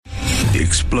The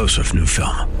explosive new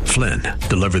film, Flynn,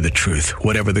 deliver the truth,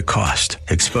 whatever the cost,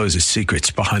 exposes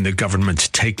secrets behind the government's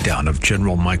takedown of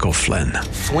General Michael Flynn.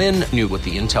 Flynn knew what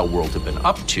the intel world had been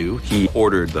up to. He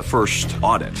ordered the first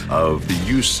audit of the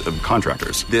use of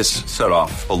contractors. This set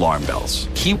off alarm bells.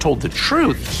 He told the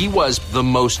truth. He was the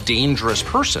most dangerous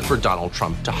person for Donald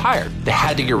Trump to hire. They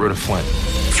had to get rid of Flynn.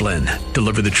 Flynn,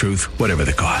 deliver the truth, whatever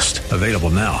the cost. Available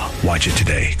now. Watch it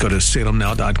today. Go to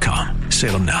salemnow.com.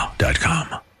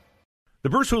 salemnow.com. The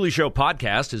Bruce Hooley Show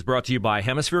podcast is brought to you by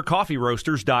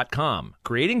HemisphereCoffeeRoasters.com.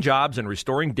 Creating jobs and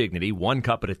restoring dignity one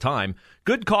cup at a time.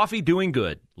 Good coffee doing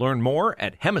good. Learn more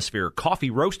at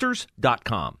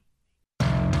HemisphereCoffeeRoasters.com.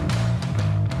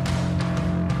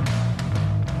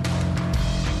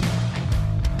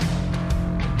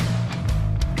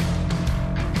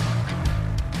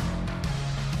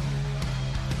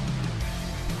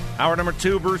 Hour number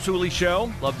 2, Bruce Hooley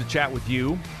Show. Love to chat with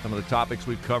you. Some of the topics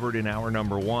we've covered in hour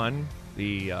number 1.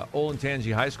 The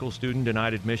Olentangy High School student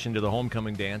denied admission to the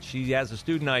homecoming dance. She has a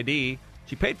student ID.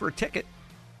 She paid for a ticket.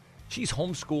 She's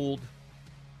homeschooled.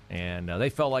 And they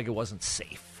felt like it wasn't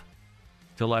safe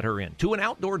to let her in. To an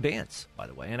outdoor dance, by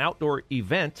the way. An outdoor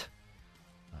event.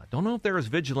 Don't know if they're as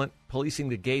vigilant policing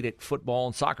the gate at football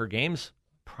and soccer games.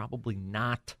 Probably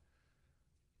not.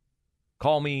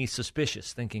 Call me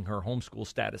suspicious, thinking her homeschool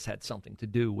status had something to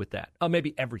do with that.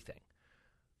 Maybe everything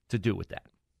to do with that.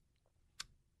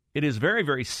 It is very,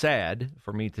 very sad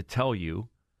for me to tell you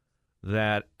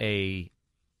that a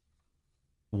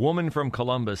woman from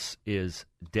Columbus is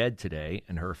dead today,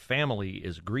 and her family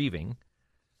is grieving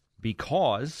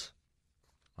because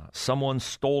someone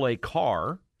stole a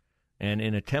car and,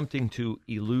 in attempting to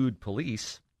elude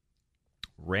police,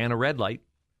 ran a red light,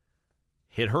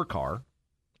 hit her car,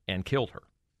 and killed her.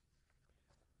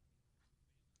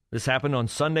 This happened on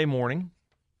Sunday morning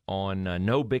on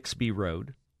No Bixby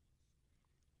Road.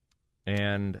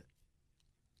 And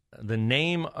the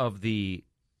name of the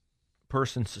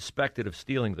person suspected of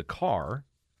stealing the car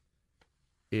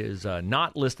is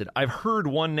not listed. I've heard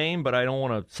one name, but I don't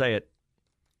want to say it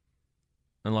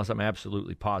unless I'm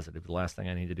absolutely positive. The last thing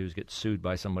I need to do is get sued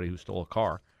by somebody who stole a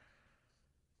car.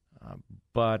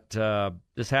 But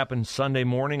this happened Sunday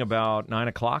morning about 9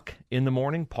 o'clock in the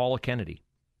morning. Paula Kennedy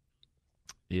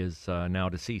is now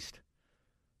deceased.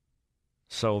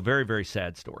 So very, very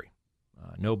sad story.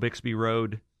 No Bixby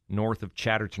Road, north of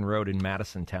Chatterton Road in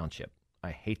Madison Township. I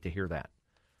hate to hear that.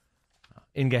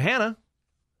 In Gahanna,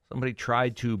 somebody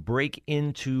tried to break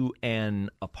into an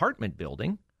apartment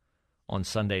building on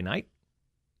Sunday night,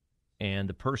 and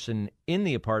the person in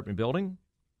the apartment building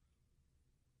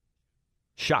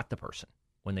shot the person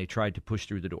when they tried to push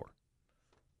through the door.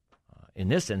 In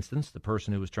this instance, the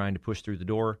person who was trying to push through the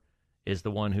door is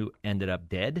the one who ended up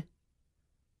dead.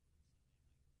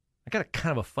 I got a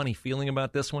kind of a funny feeling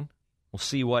about this one. We'll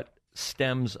see what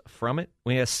stems from it.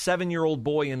 We had a 7-year-old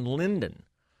boy in Linden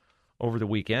over the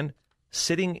weekend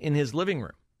sitting in his living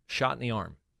room, shot in the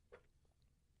arm.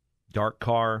 Dark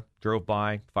car, drove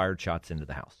by, fired shots into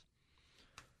the house.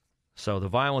 So the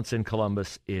violence in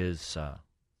Columbus is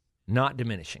not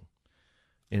diminishing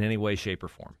in any way, shape, or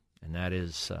form. And that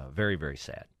is very, very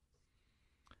sad.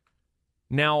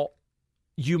 Now,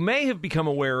 you may have become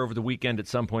aware over the weekend at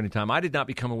some point in time. I did not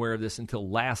become aware of this until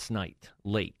last night,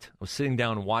 late. I was sitting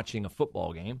down watching a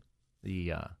football game.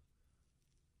 Let's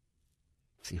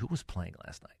see, who was playing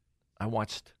last night? I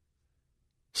watched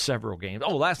several games.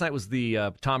 Oh, last night was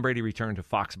the Tom Brady return to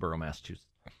Foxborough, Massachusetts.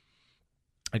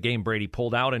 A game Brady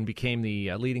pulled out and became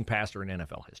the leading passer in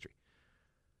NFL history.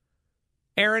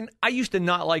 Aaron, I used to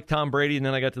not like Tom Brady, and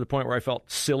then I got to the point where I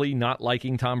felt silly not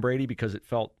liking Tom Brady because it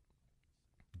felt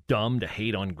dumb to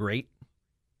hate on great.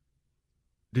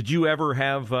 Did you ever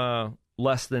have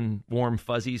less than warm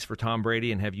fuzzies for Tom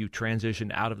Brady, and have you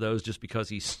transitioned out of those just because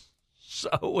he's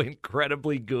so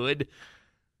incredibly good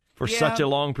for such a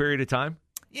long period of time?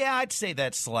 Yeah, I'd say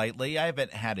that slightly. I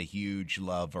haven't had a huge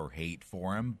love or hate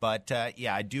for him, but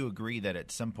I do agree that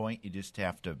at some point you just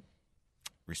have to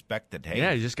respect that. Hey,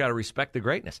 yeah, you just got to respect the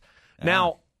greatness.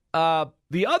 Now,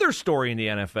 the other story in the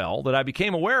NFL that I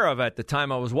became aware of at the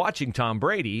time I was watching Tom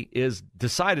Brady is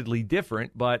decidedly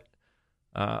different, but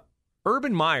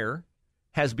Urban Meyer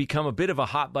has become a bit of a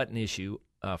hot-button issue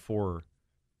for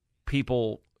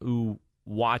people who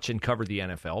watch and cover the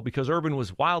NFL because Urban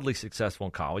was wildly successful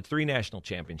in college, 3 national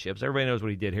championships. Everybody knows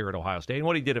what he did here at Ohio State and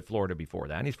what he did at Florida before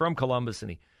that. And he's from Columbus,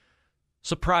 and he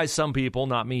surprised some people,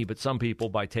 not me, but some people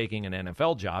by taking an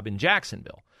NFL job in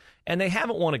Jacksonville. And they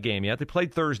haven't won a game yet. They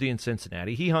played Thursday in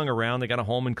Cincinnati. He hung around. They got a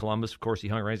home in Columbus. Of course, he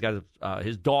hung around. He's got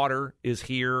his daughter is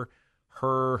here.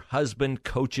 Her husband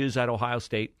coaches at Ohio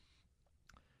State.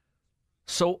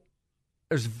 So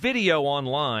there's video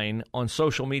online on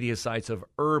social media sites of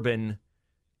Urban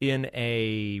in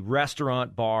a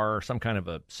restaurant, bar, some kind of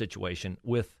a situation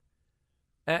with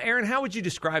Aaron, how would you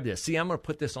describe this? See, I'm going to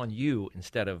put this on you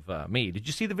instead of me. Did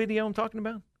you see the video I'm talking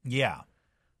about? Yeah.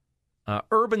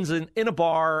 Urban's in a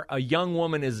bar. A young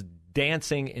woman is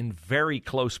dancing in very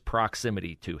close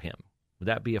proximity to him. Would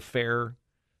that be a fair?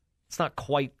 It's not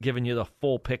quite giving you the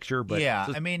full picture, but yeah,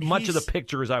 I mean, much of the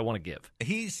picture as I want to give.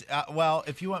 He's well,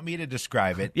 if you want me to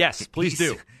describe it, yes, please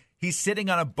do. He's sitting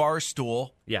on a bar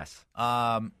stool. Yes,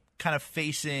 kind of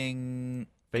facing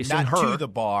not her to the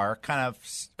bar. Kind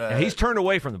of. He's turned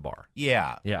away from the bar.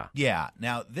 Yeah, yeah, yeah.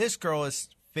 Now this girl is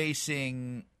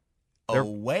facing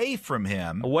away from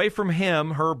him. Away from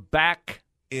him. Her back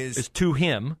is to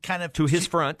him, kind of to his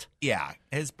front. Yeah,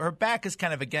 her back is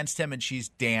kind of against him, and she's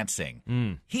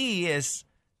dancing. He is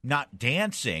not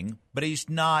dancing, but he's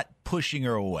not pushing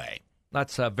her away.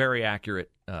 That's a very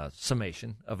accurate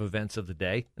summation of events of the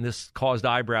day, and this caused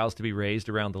eyebrows to be raised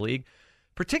around the league,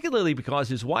 particularly because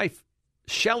his wife,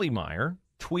 Shelly Meyer,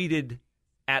 tweeted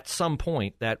at some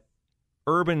point that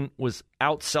Urban was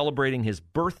out celebrating his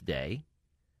birthday,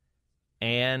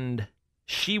 and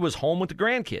she was home with the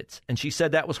grandkids, and she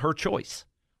said that was her choice,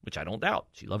 which I don't doubt.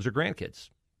 She loves her grandkids,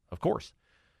 of course.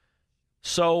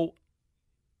 So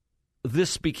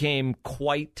this became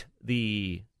quite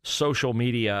the social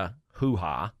media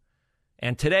hoo-ha.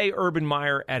 And today, Urban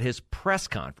Meyer, at his press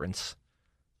conference,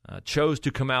 chose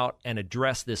to come out and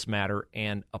address this matter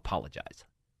and apologize.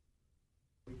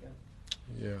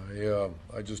 Yeah,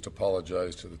 I just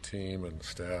apologize to the team and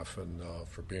staff and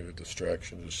for being a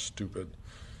distraction, just stupid.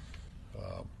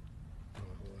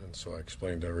 And so I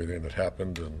explained everything that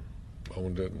happened and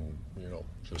owned it, and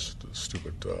just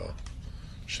stupid.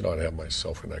 Should not have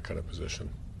myself in that kind of position.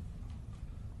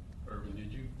 Urban,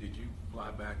 did you fly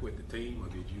back with the team, or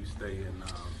did you stay in?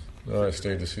 No, I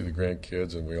stayed to see the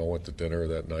grandkids, and we all went to dinner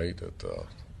that night at a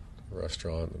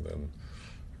restaurant, and then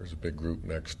there's a big group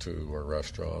next to our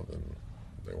restaurant, and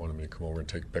they wanted me to come over and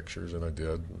take pictures, and I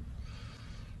did. And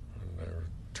they were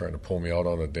trying to pull me out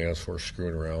on the dance floor,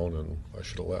 screwing around, and I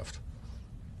should have left.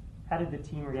 How did the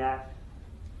team react?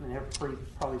 I mean, they're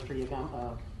probably pretty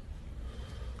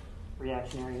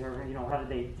reactionary, or how did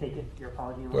they take it? Your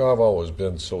apology? Well, I've always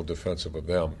been so defensive of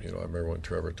them. I remember when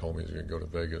Trevor told me he was going to go to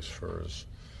Vegas for his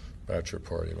bachelor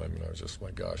party. I mean, I was just,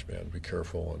 my gosh, man, be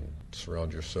careful and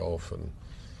surround yourself, and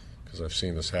because I've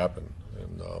seen this happen,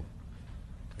 and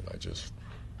I just.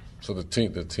 So the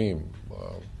team.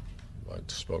 I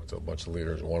spoke to a bunch of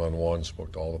leaders one-on-one.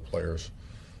 Spoke to all the players.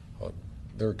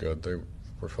 They're good. They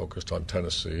were focused on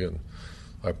Tennessee, and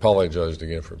I apologized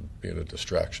again for being a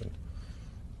distraction.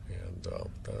 And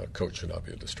a coach should not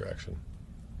be a distraction.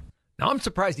 Now, I'm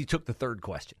surprised he took the third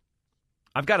question.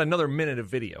 I've got another minute of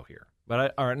video here,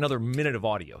 or another minute of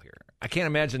audio here. I can't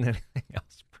imagine anything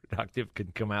else productive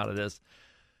could come out of this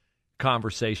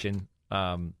conversation.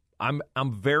 I'm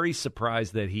very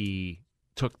surprised that he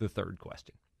took the third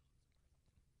question.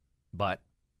 But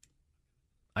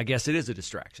I guess it is a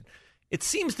distraction. It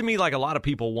seems to me like a lot of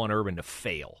people want Urban to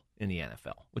fail in the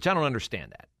NFL, which I don't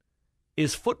understand that.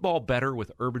 Is football better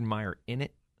with Urban Meyer in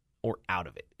it or out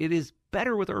of it? It is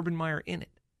better with Urban Meyer in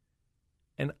it.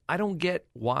 And I don't get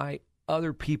why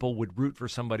other people would root for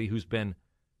somebody who's been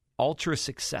ultra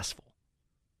successful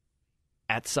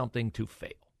at something to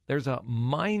fail. There's a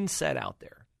mindset out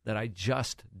there that I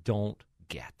just don't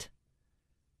get,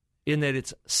 in that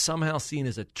it's somehow seen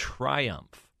as a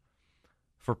triumph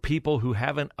for people who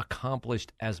haven't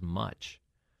accomplished as much,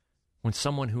 when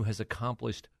someone who has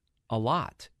accomplished a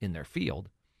lot in their field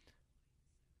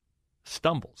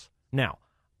stumbles. Now,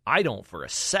 I don't for a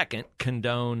second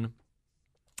condone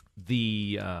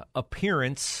the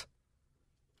appearance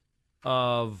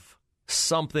of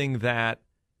something that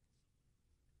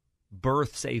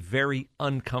births a very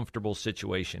uncomfortable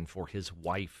situation for his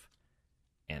wife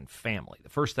and family. The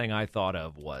first thing I thought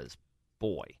of was,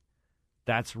 boy,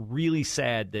 that's really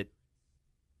sad that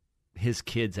his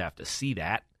kids have to see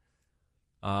that,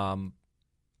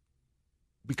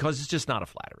 because it's just not a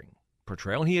flattering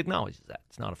portrayal, and he acknowledges that.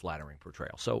 It's not a flattering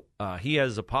portrayal. So he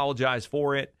has apologized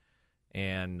for it,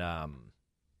 and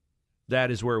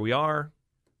that is where we are.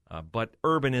 But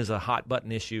Urban is a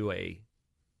hot-button issue, a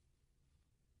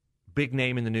big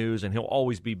name in the news, and he'll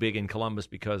always be big in Columbus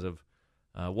because of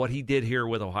what he did here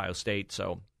with Ohio State.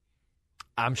 So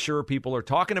I'm sure people are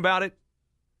talking about it.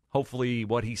 Hopefully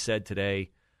what he said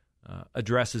today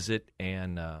addresses it,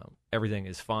 and everything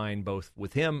is fine both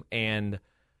with him and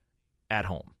at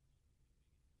home.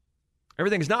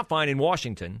 Everything is not fine in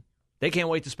Washington. They can't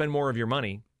wait to spend more of your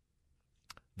money.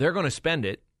 They're going to spend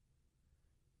it,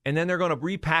 And then they're going to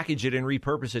repackage it and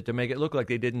repurpose it to make it look like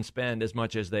they didn't spend as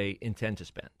much as they intend to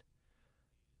spend.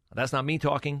 That's not me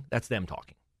talking. That's them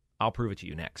talking. I'll prove it to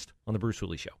you next on The Bruce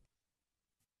Hooley Show.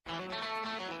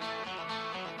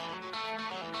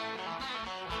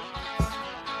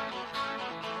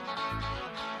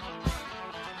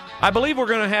 I believe we're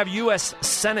going to have U.S.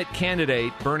 Senate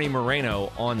candidate Bernie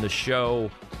Moreno on the show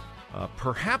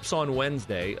perhaps on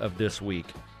Wednesday of this week.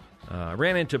 I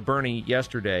ran into Bernie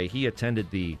yesterday. He attended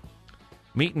the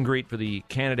meet and greet for the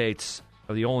candidates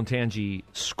of the Olentangy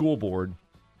School Board,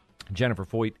 Jennifer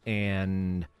Foyt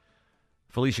and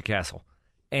Felicia Castle.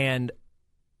 And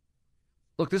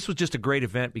look, this was just a great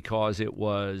event because it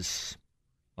was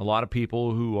a lot of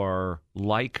people who are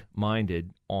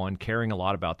like-minded on caring a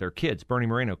lot about their kids. Bernie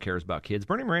Moreno cares about kids.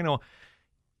 Bernie Moreno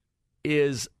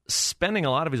is spending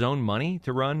a lot of his own money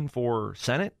to run for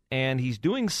Senate, and he's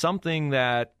doing something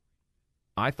that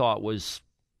I thought was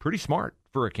pretty smart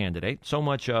for a candidate. So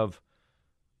much of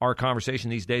our conversation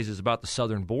these days is about the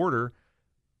southern border.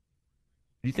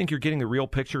 Do you think you're getting the real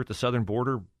picture at the southern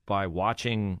border by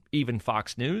watching even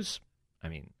Fox News? I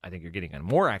mean, I think you're getting a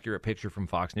more accurate picture from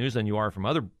Fox News than you are from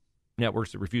other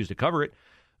networks that refuse to cover it.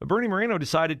 But Bernie Moreno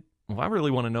decided, well, I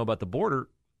really want to know about the border.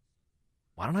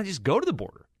 Why don't I just go to the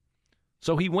border?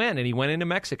 So he went, and he went into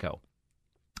Mexico.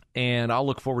 And I'll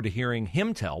look forward to hearing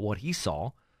him tell what he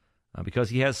saw because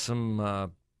he has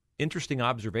some interesting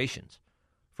observations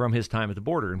from his time at the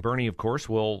border. And Bernie, of course,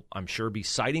 will, I'm sure, be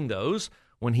citing those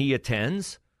when he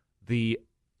attends the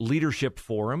Leadership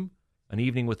Forum, an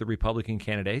evening with the Republican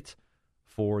candidates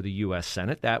for the U.S.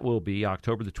 Senate. That will be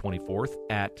October the 24th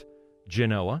at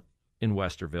Genoa in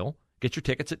Westerville. Get your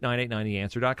tickets at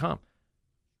 989theanswer.com.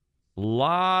 A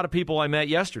lot of people I met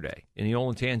yesterday in the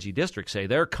Olentangy district say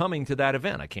they're coming to that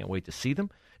event. I can't wait to see them.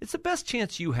 It's the best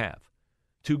chance you have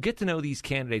to get to know these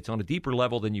candidates on a deeper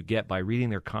level than you get by reading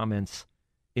their comments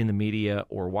in the media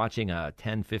or watching a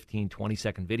 10, 15,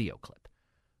 20-second video clip.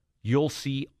 You'll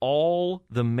see all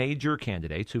the major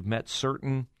candidates who've met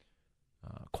certain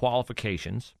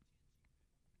qualifications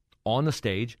on the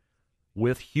stage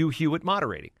with Hugh Hewitt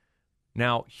moderating.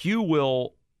 Now, Hugh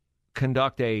will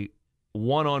conduct a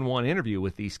one-on-one interview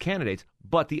with these candidates,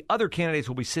 but the other candidates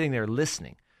will be sitting there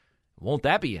listening. Won't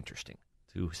that be interesting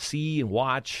to see and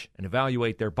watch and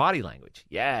evaluate their body language?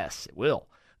 Yes, it will.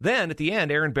 Then at the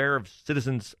end, Aaron Bear of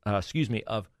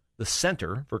of the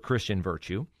Center for Christian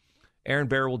Virtue, Aaron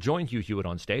Bear will join Hugh Hewitt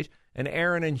on stage, and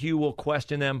Aaron and Hugh will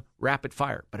question them rapid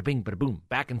fire, bada bing, bada boom,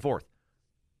 back and forth.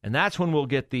 And that's when we'll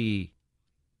get the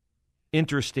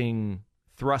interesting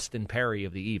thrust and parry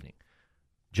of the evening.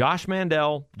 Josh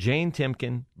Mandel, Jane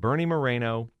Timken, Bernie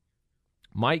Moreno,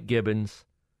 Mike Gibbons,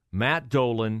 Matt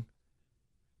Dolan,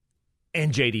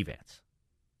 and J.D. Vance.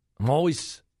 I'm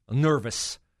always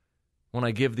nervous when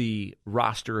I give the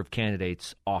roster of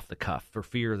candidates off the cuff for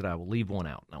fear that I will leave one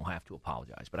out, and I'll have to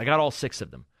apologize. But I got all 6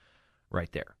 of them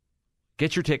right there.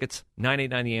 Get your tickets,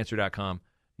 989theanswer.com,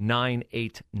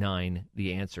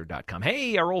 989theanswer.com.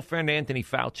 Hey, our old friend Anthony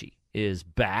Fauci is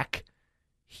back.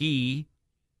 He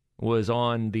was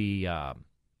on the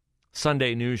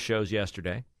Sunday news shows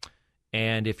yesterday.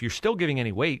 And if you're still giving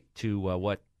any weight to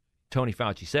what Tony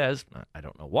Fauci says, I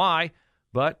don't know why,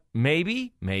 but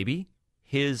maybe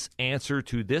his answer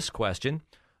to this question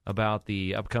about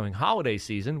the upcoming holiday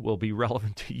season will be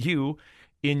relevant to you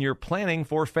in your planning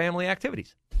for family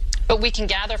activities. But we can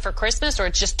gather for Christmas, or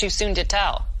it's just too soon to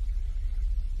tell?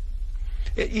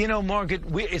 You know, Margaret,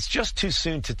 it's just too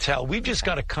soon to tell. We've just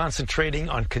got to concentrating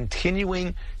on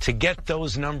continuing to get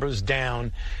those numbers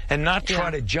down and not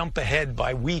try to jump ahead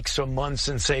by weeks or months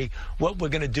and say what we're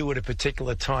going to do at a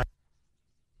particular time.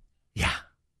 Yeah,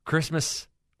 Christmas,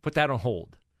 put that on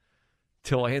hold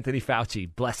till Anthony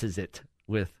Fauci blesses it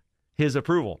with his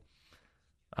approval.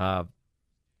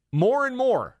 More and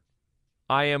more,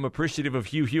 I am appreciative of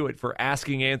Hugh Hewitt for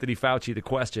asking Anthony Fauci the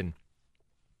question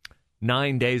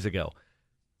 9 days ago.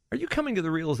 Are you coming to the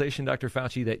realization, Dr.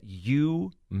 Fauci, that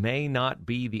you may not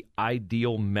be the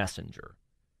ideal messenger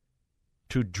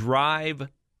to drive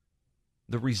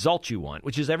the result you want,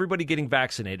 which is everybody getting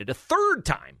vaccinated a third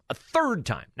time?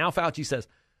 Now Fauci says,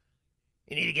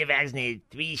 you need to get vaccinated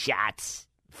 3 shots,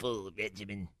 full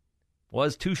regimen.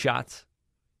 Was 2 shots.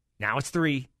 Now it's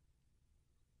 3.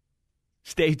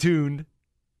 Stay tuned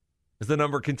as the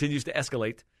number continues to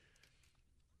escalate.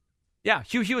 Yeah,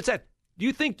 Hugh Hewitt said, do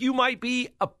you think you might be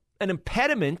an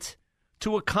impediment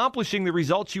to accomplishing the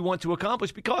results you want to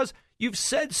accomplish because you've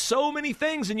said so many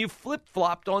things and you've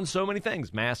flip-flopped on so many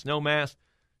things? Mask, no mask,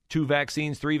 2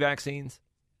 vaccines, 3 vaccines.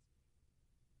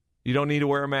 You don't need to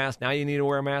wear a mask. Now you need to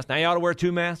wear a mask. Now you ought to wear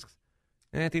 2 masks.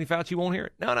 And Anthony Fauci won't hear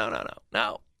it.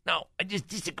 No. No, I just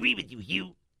disagree with you,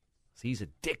 Hugh. He's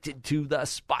addicted to the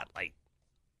spotlight.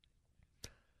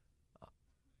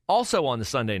 Also on the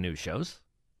Sunday news shows,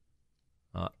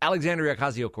 Alexandria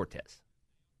Ocasio-Cortez.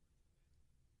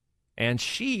 And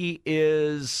she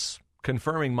is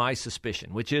confirming my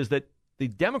suspicion, which is that the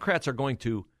Democrats are going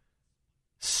to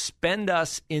spend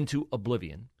us into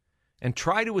oblivion and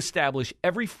try to establish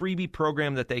every freebie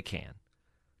program that they can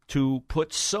to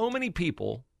put so many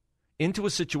people into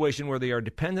a situation where they are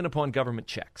dependent upon government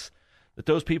checks that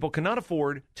those people cannot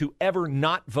afford to ever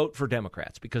not vote for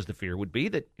Democrats, because the fear would be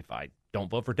that if I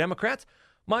don't vote for Democrats,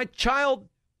 my child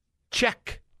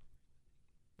check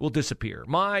will disappear.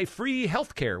 My free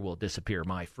health care will disappear.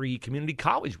 My free community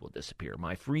college will disappear.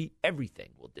 My free everything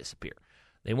will disappear.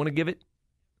 They want to give it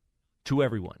to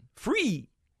everyone. Free.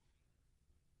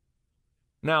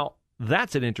 Now,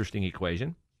 that's an interesting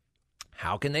equation.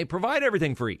 How can they provide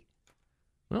everything free?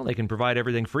 Well, they can provide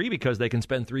everything free because they can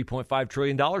spend $3.5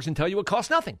 trillion and tell you it costs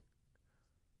nothing.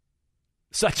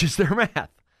 Such is their math.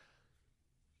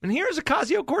 And here's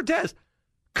Ocasio-Cortez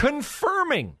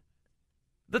confirming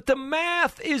that the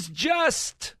math is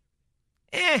just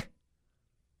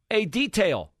a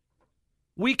detail.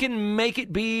 We can make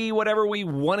it be whatever we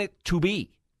want it to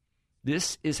be.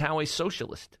 This is how a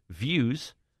socialist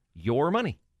views your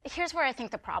money. Here's where I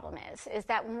think the problem is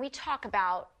that when we talk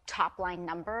about top-line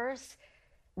numbers,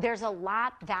 there's a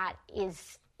lot that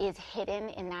is hidden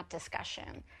in that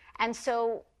discussion. And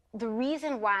so the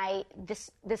reason why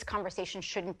this conversation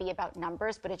shouldn't be about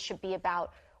numbers, but it should be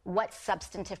about what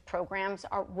substantive programs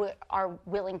are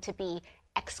willing to be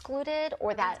excluded,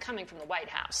 or that That's coming from the White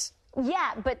House.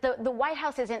 Yeah, but the White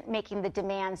House isn't making the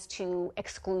demands to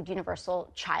exclude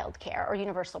universal child care or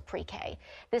universal pre-K.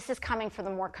 This is coming from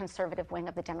the more conservative wing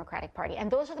of the Democratic Party. And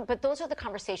those are the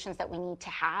conversations that we need to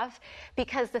have,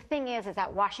 because the thing is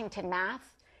that Washington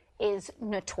math is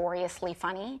notoriously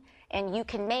funny, and you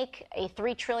can make a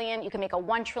 $3 trillion, you can make a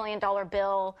 $1 trillion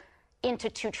bill into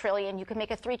 $2 trillion, you can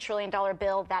make a $3 trillion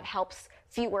bill that helps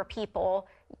fewer people,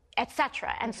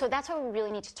 etc. And so that's why we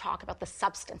really need to talk about the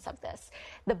substance of this.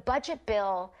 The budget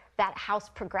bill that House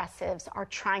progressives are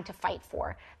trying to fight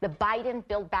for, the Biden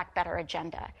Build Back Better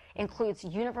agenda, includes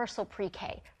universal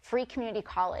pre-K, free community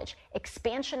college,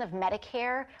 expansion of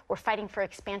Medicare. We're fighting for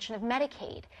expansion of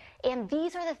Medicaid. And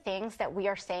these are the things that we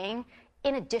are saying,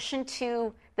 in addition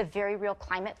to the very real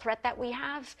climate threat that we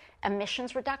have,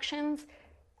 emissions reductions,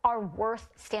 are worth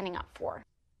standing up for.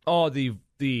 Oh,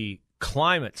 the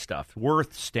climate stuff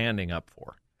worth standing up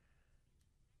for.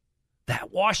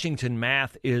 That Washington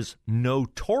math is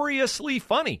notoriously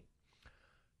funny.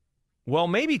 Well,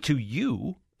 maybe to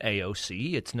you,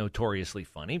 AOC, it's notoriously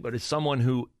funny, but as someone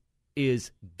who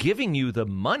is giving you the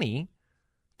money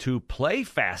to play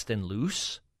fast and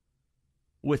loose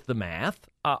with the math,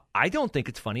 I don't think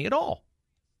it's funny at all.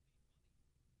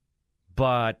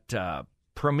 But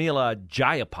Pramila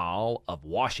Jayapal of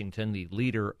Washington, the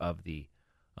leader of the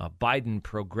Biden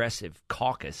Progressive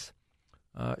Caucus,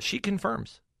 she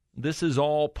confirms this is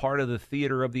all part of the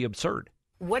theater of the absurd.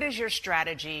 What is your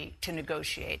strategy to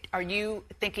negotiate? Are you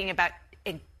thinking about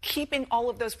keeping all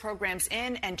of those programs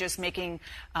in and just making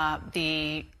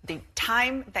the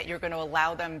time that you're going to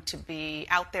allow them to be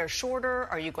out there shorter?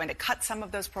 Are you going to cut some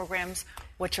of those programs?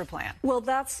 What's your plan? Well,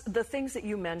 that's the things that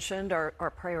you mentioned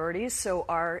are priorities. So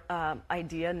our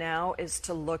idea now is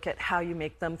to look at how you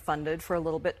make them funded for a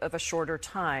little bit of a shorter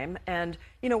time. And,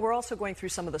 you know, we're also going through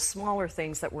some of the smaller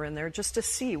things that were in there just to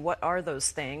see what are those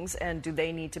things and do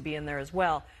they need to be in there as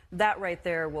well. That right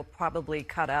there will probably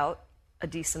cut out a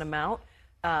decent amount.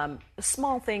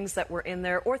 Small things that were in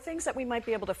there or things that we might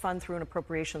be able to fund through an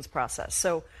appropriations process.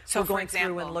 So we're going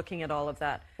through and looking at all of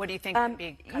that. What do you think would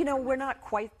be cut? You know, we're not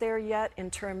quite there yet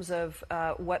in terms of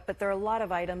but there are a lot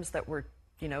of items that were,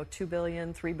 you know, $2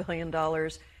 billion, $3 billion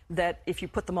that if you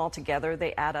put them all together,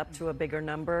 they add up to a bigger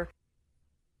number.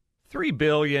 $3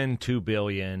 billion, $2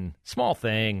 billion, small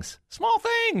things. Small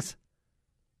things.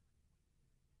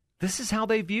 This is how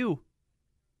they view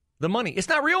the money. It's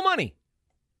not real money.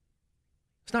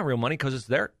 It's not real money because it's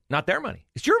not their money.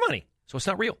 It's your money, so it's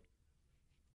not real.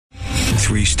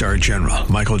 3-star General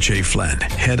Michael J. Flynn,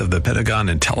 head of the Pentagon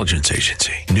Intelligence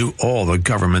Agency, knew all the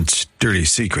government's dirty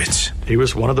secrets. He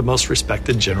was one of the most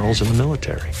respected generals in the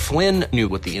military. Flynn knew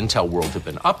what the intel world had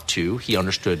been up to. He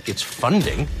understood its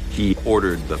funding. He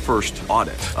ordered the first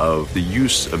audit of the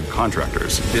use of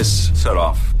contractors. This set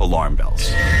off alarm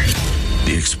bells.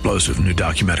 The explosive new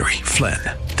documentary, Flynn,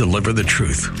 Deliver the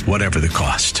Truth, Whatever the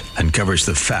Cost, uncovers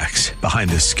the facts behind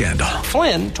this scandal.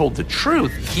 Flynn told the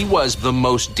truth. He was the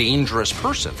most dangerous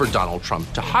person for Donald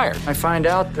Trump to hire. I find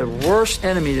out the worst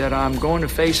enemy that I'm going to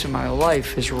face in my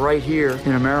life is right here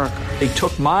in America. They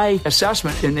took my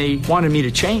assessment and they wanted me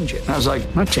to change it. And I was like,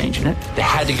 I'm not changing it. They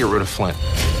had to get rid of Flynn.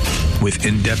 With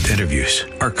in-depth interviews,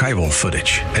 archival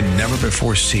footage, and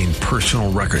never-before-seen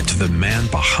personal records of the man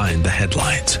behind the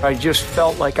headlines. I just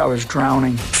felt like I was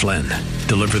drowning. Flynn,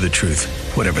 Deliver the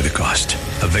Truth, Whatever the Cost.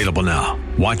 Available now.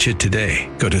 Watch it today.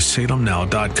 Go to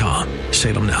salemnow.com.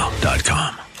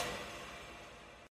 salemnow.com.